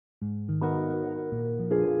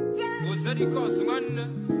Another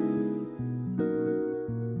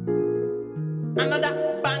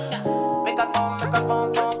banger.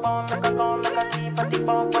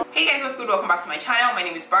 Hey guys, what's good? Welcome back to my channel. My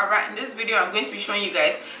name is Barbara. In this video I'm going to be showing you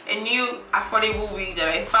guys a new affordable wig that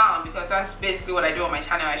I found, because that's basically what I do on my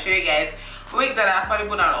channel. I show you guys wigs that are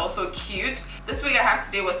affordable and also cute. This wig I have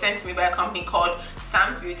today was sent to me by a company called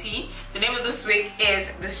Samsbeauty. The name of this wig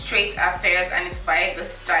is The Straight Affairs and it's by the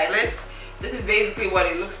Stylist. This is basically what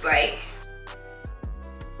it looks like.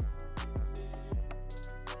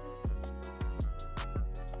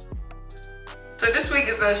 So this wig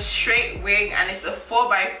is a straight wig and it's a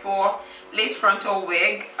 4x4 lace frontal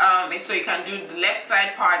wig. So you can do the left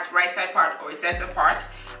side part, right side part, or center part.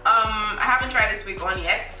 I haven't tried this wig on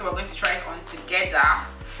yet, so we're going to try it on together.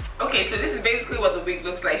 Okay, so this is basically what the wig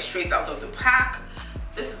looks like straight out of the pack.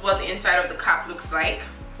 This is what the inside of the cap looks like.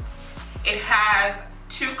 It has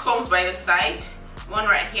two combs by the side, one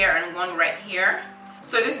right here and one right here.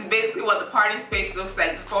 So this is basically what the parting space looks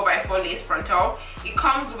like, the 4x4 lace frontal. It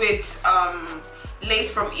comes with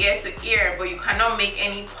lace from ear to ear, but you cannot make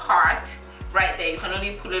any part right there. You can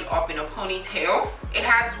only put it up in a ponytail. It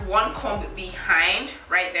has one comb behind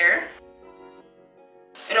right there.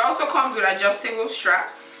 It also comes with adjustable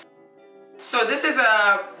straps. So this is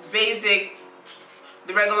a basic,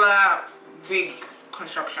 the regular wig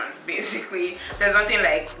construction basically. There's nothing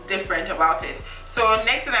like different about it. So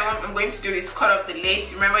next thing I'm going to do is cut off the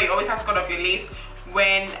lace. Remember, you always have to cut off your lace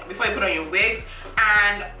before you put on your wig.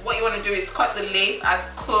 And what you want to do is cut the lace as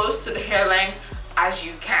close to the hairline as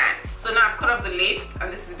you can. So now I've cut off the lace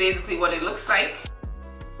and this is basically what it looks like.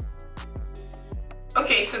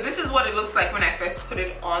 Okay, so this is what it looks like when I first put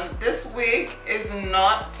it on. This wig is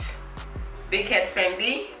not big head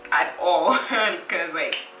friendly at all because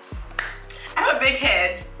like I have a big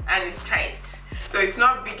head and it's tight. So it's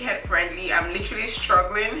not big head friendly. I'm literally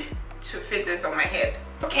struggling to fit this on my head.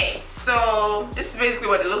 Okay, so this is basically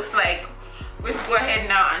what it looks like. We're going to go ahead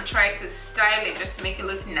now and try to style it just to make it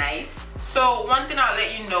look nice. So one thing I'll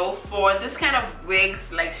let you know, for this kind of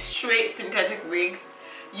wigs, like straight synthetic wigs,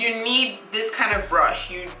 you need this kind of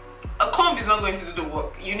brush. A comb is not going to do the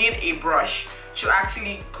work. You need a brush to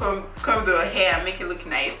actually comb the hair and make it look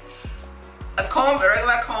nice. A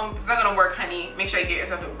regular comb, it's not gonna work, honey. Make sure you get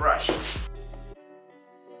yourself a brush.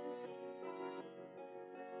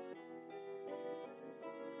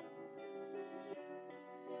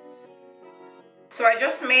 So I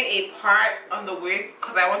just made a part on the wig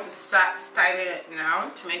because I want to start styling it now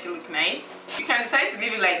to make it look nice. You can decide to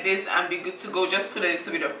leave it like this and be good to go. Just put a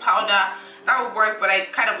little bit of powder. That would work, but I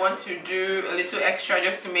kind of want to do a little extra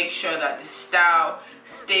just to make sure that the style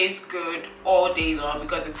stays good all day long,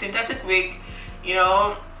 because the synthetic wig, you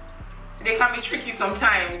know, they can be tricky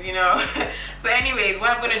sometimes, you know. So anyways, what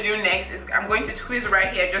I'm going to do next is I'm going to twist right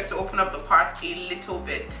here just to open up the part a little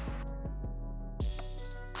bit.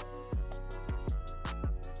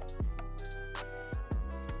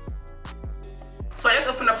 So I just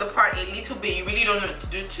opened up the part a little bit. You really don't need to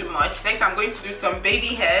do too much. Next I'm going to do some baby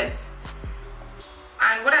hairs.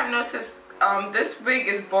 And what I've noticed, this wig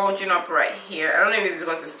is bulging up right here. I don't know if it's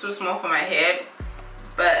because it's too small for my head,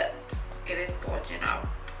 but it is bulging up.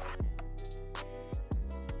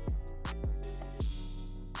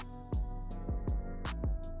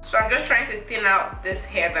 So I'm just trying to thin out this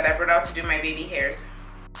hair that I brought out to do my baby hairs.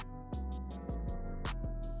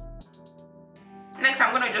 Next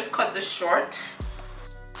I'm going to just cut this short.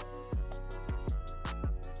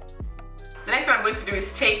 The next thing I'm going to do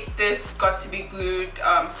is take this Got To Be Glued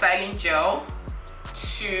styling gel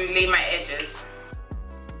to lay my edges.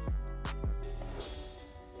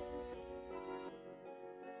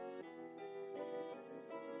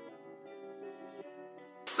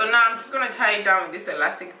 So now I'm just going to tie it down with this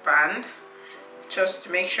elastic band just to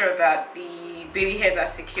make sure that the baby hairs are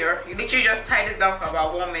secure. You literally just tie this down for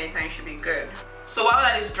about 1 minute and it should be good. So while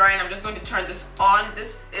that is drying, I'm just going to turn this on.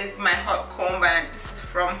 This is my hot comb and this is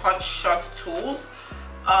from Hot Shot Tools.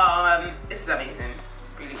 This is amazing,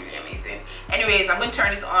 really amazing. Anyways, I'm going to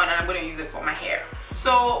turn this on and I'm going to use it for my hair.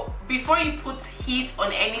 So before you put heat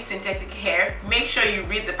on any synthetic hair, make sure you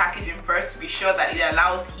read the packaging first to be sure that it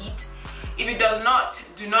allows heat. If it does not,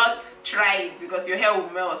 do not try it because your hair will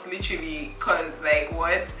melt literally, because like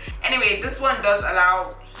what. Anyway, this one does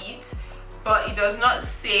allow heat, but it does not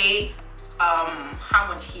say how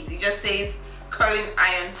much heat. It just says curling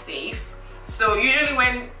iron safe. So usually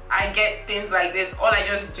when I get things like this, all I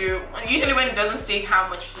just do, usually when it doesn't state how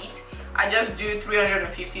much heat, I just do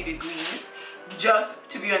 350 degrees just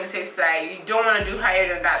to be on the safe side. You don't want to do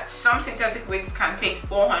higher than that. Some synthetic wigs can take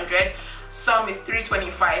 400, some is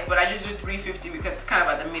 325, but I just do 350 because it's kind of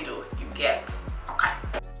at the middle, you get. Okay.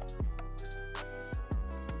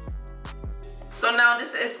 So now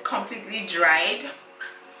this is completely dried,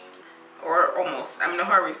 or almost. I'm in a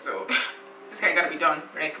hurry, so this hair gotta be done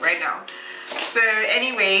right now. So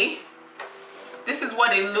anyway, this is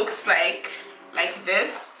what it looks like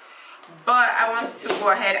this. But I want to go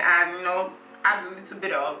ahead and, you know, add a little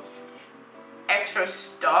bit of extra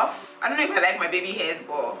stuff. I don't know if I like my baby hairs,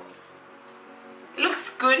 but it looks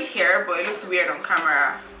good here, but it looks weird on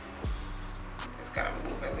camera. Just gotta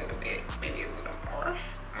move a little bit, maybe a little more.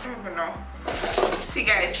 I don't even know. See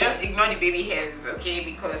guys, just ignore the baby hairs, okay?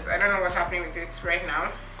 Because I don't know what's happening with it right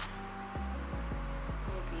now.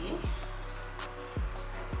 Maybe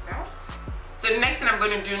like that. So the next thing I'm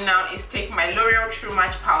going to do now is take my L'Oreal True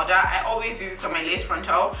Match powder. I always use this on my lace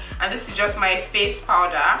frontal, and this is just my face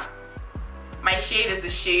powder. My shade is the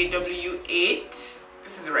shade W8.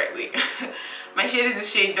 This is the right way. My shade is the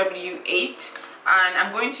shade W8, and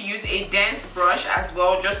I'm going to use a dense brush as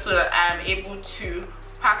well, just so that I'm able to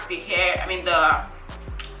pack the hair, I mean the,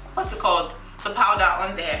 what's it called, the powder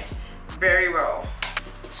on there very well.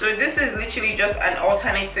 So this is literally just an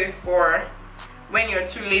alternative for when you're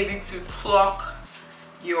too lazy to pluck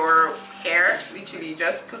your hair. Literally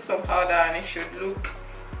just put some powder and it should look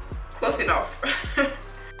close enough.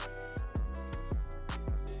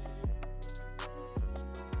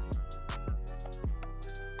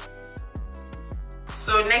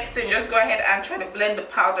 So next thing, just go ahead and try to blend the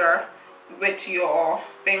powder with your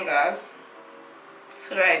fingers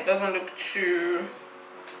so that it doesn't look too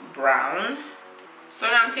brown. So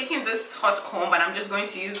now I'm taking this hot comb and I'm just going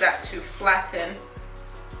to use that to flatten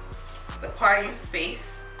the parting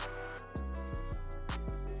space.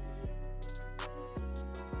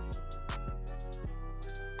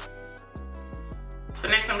 So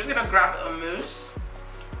next I'm just gonna grab a mousse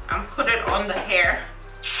and put it on the hair.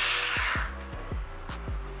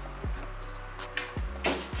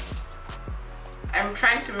 I'm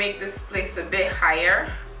trying to make this place a bit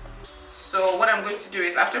higher. So what I'm going to do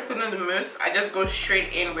is, after putting the mousse, I just go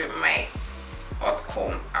straight in with my hot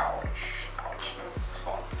comb. Ouch, ouch, that's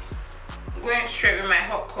hot. I'm going straight with my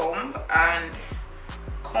hot comb and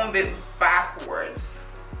comb it backwards.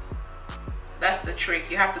 That's the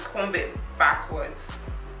trick, you have to comb it backwards.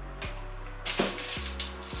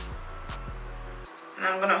 And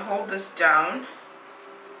I'm gonna hold this down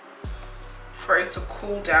for it to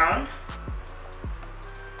cool down.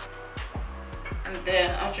 And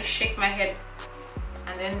then I'll just shake my head,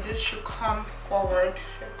 and then this should come forward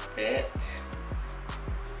a bit.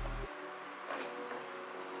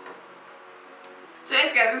 So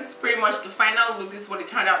yes guys, this is pretty much the final look. This is what it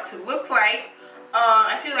turned out to look like.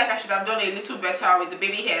 I feel like I should have done a little better with the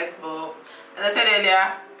baby hairs, but as I said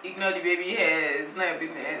earlier, ignore the baby hairs, not your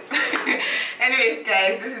business. Anyways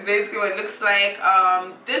guys, this is basically what it looks like.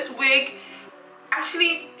 This wig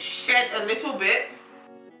actually shed a little bit,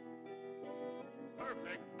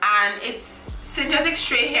 and it's synthetic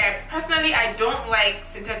straight hair. Personally, I don't like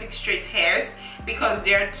synthetic straight hairs because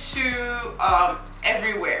they're too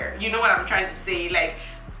everywhere. You know what I'm trying to say? Like,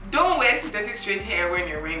 don't wear synthetic straight hair when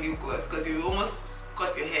you're wearing lip gloss, because you almost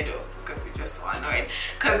cut your head off because it's just so annoying.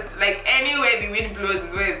 Because like anywhere the wind blows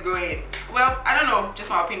is where it's going. Well, I don't know, just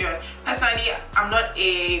my opinion. Personally, I'm not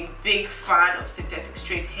a big fan of synthetic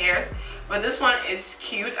straight hairs, but this one is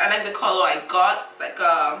cute. I like the color I got. It's like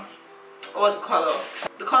what was the color?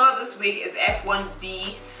 The color of this wig is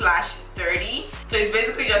F1B/30. So it's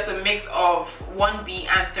basically just a mix of 1B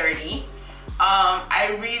and 30.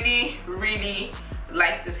 I really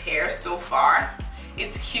like this hair so far.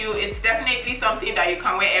 It's cute. It's definitely something that you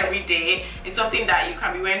can wear every day. It's something that you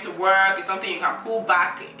can be wearing to work. It's something you can pull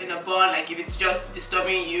back in a bun, like if it's just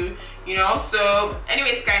disturbing you, you know. So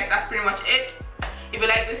anyways guys, that's pretty much it. If you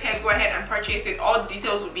like this hair, go ahead and purchase it. All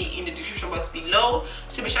details will be in the description box below,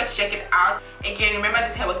 so be sure to check it out. Again, remember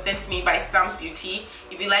this hair was sent to me by Samsbeauty.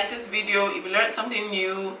 If you like this video, if you learned something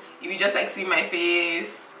new, if you just like seeing my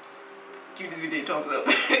face, give this video a thumbs up.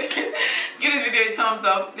 Give this video a thumbs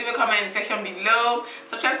up. Leave a comment in the section below.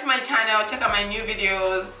 Subscribe to my channel. Check out my new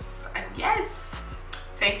videos. And yes,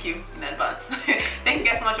 thank you in advance. Thank you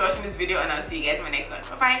guys so much for watching this video, and I'll see you guys in my next one.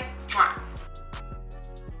 Bye bye.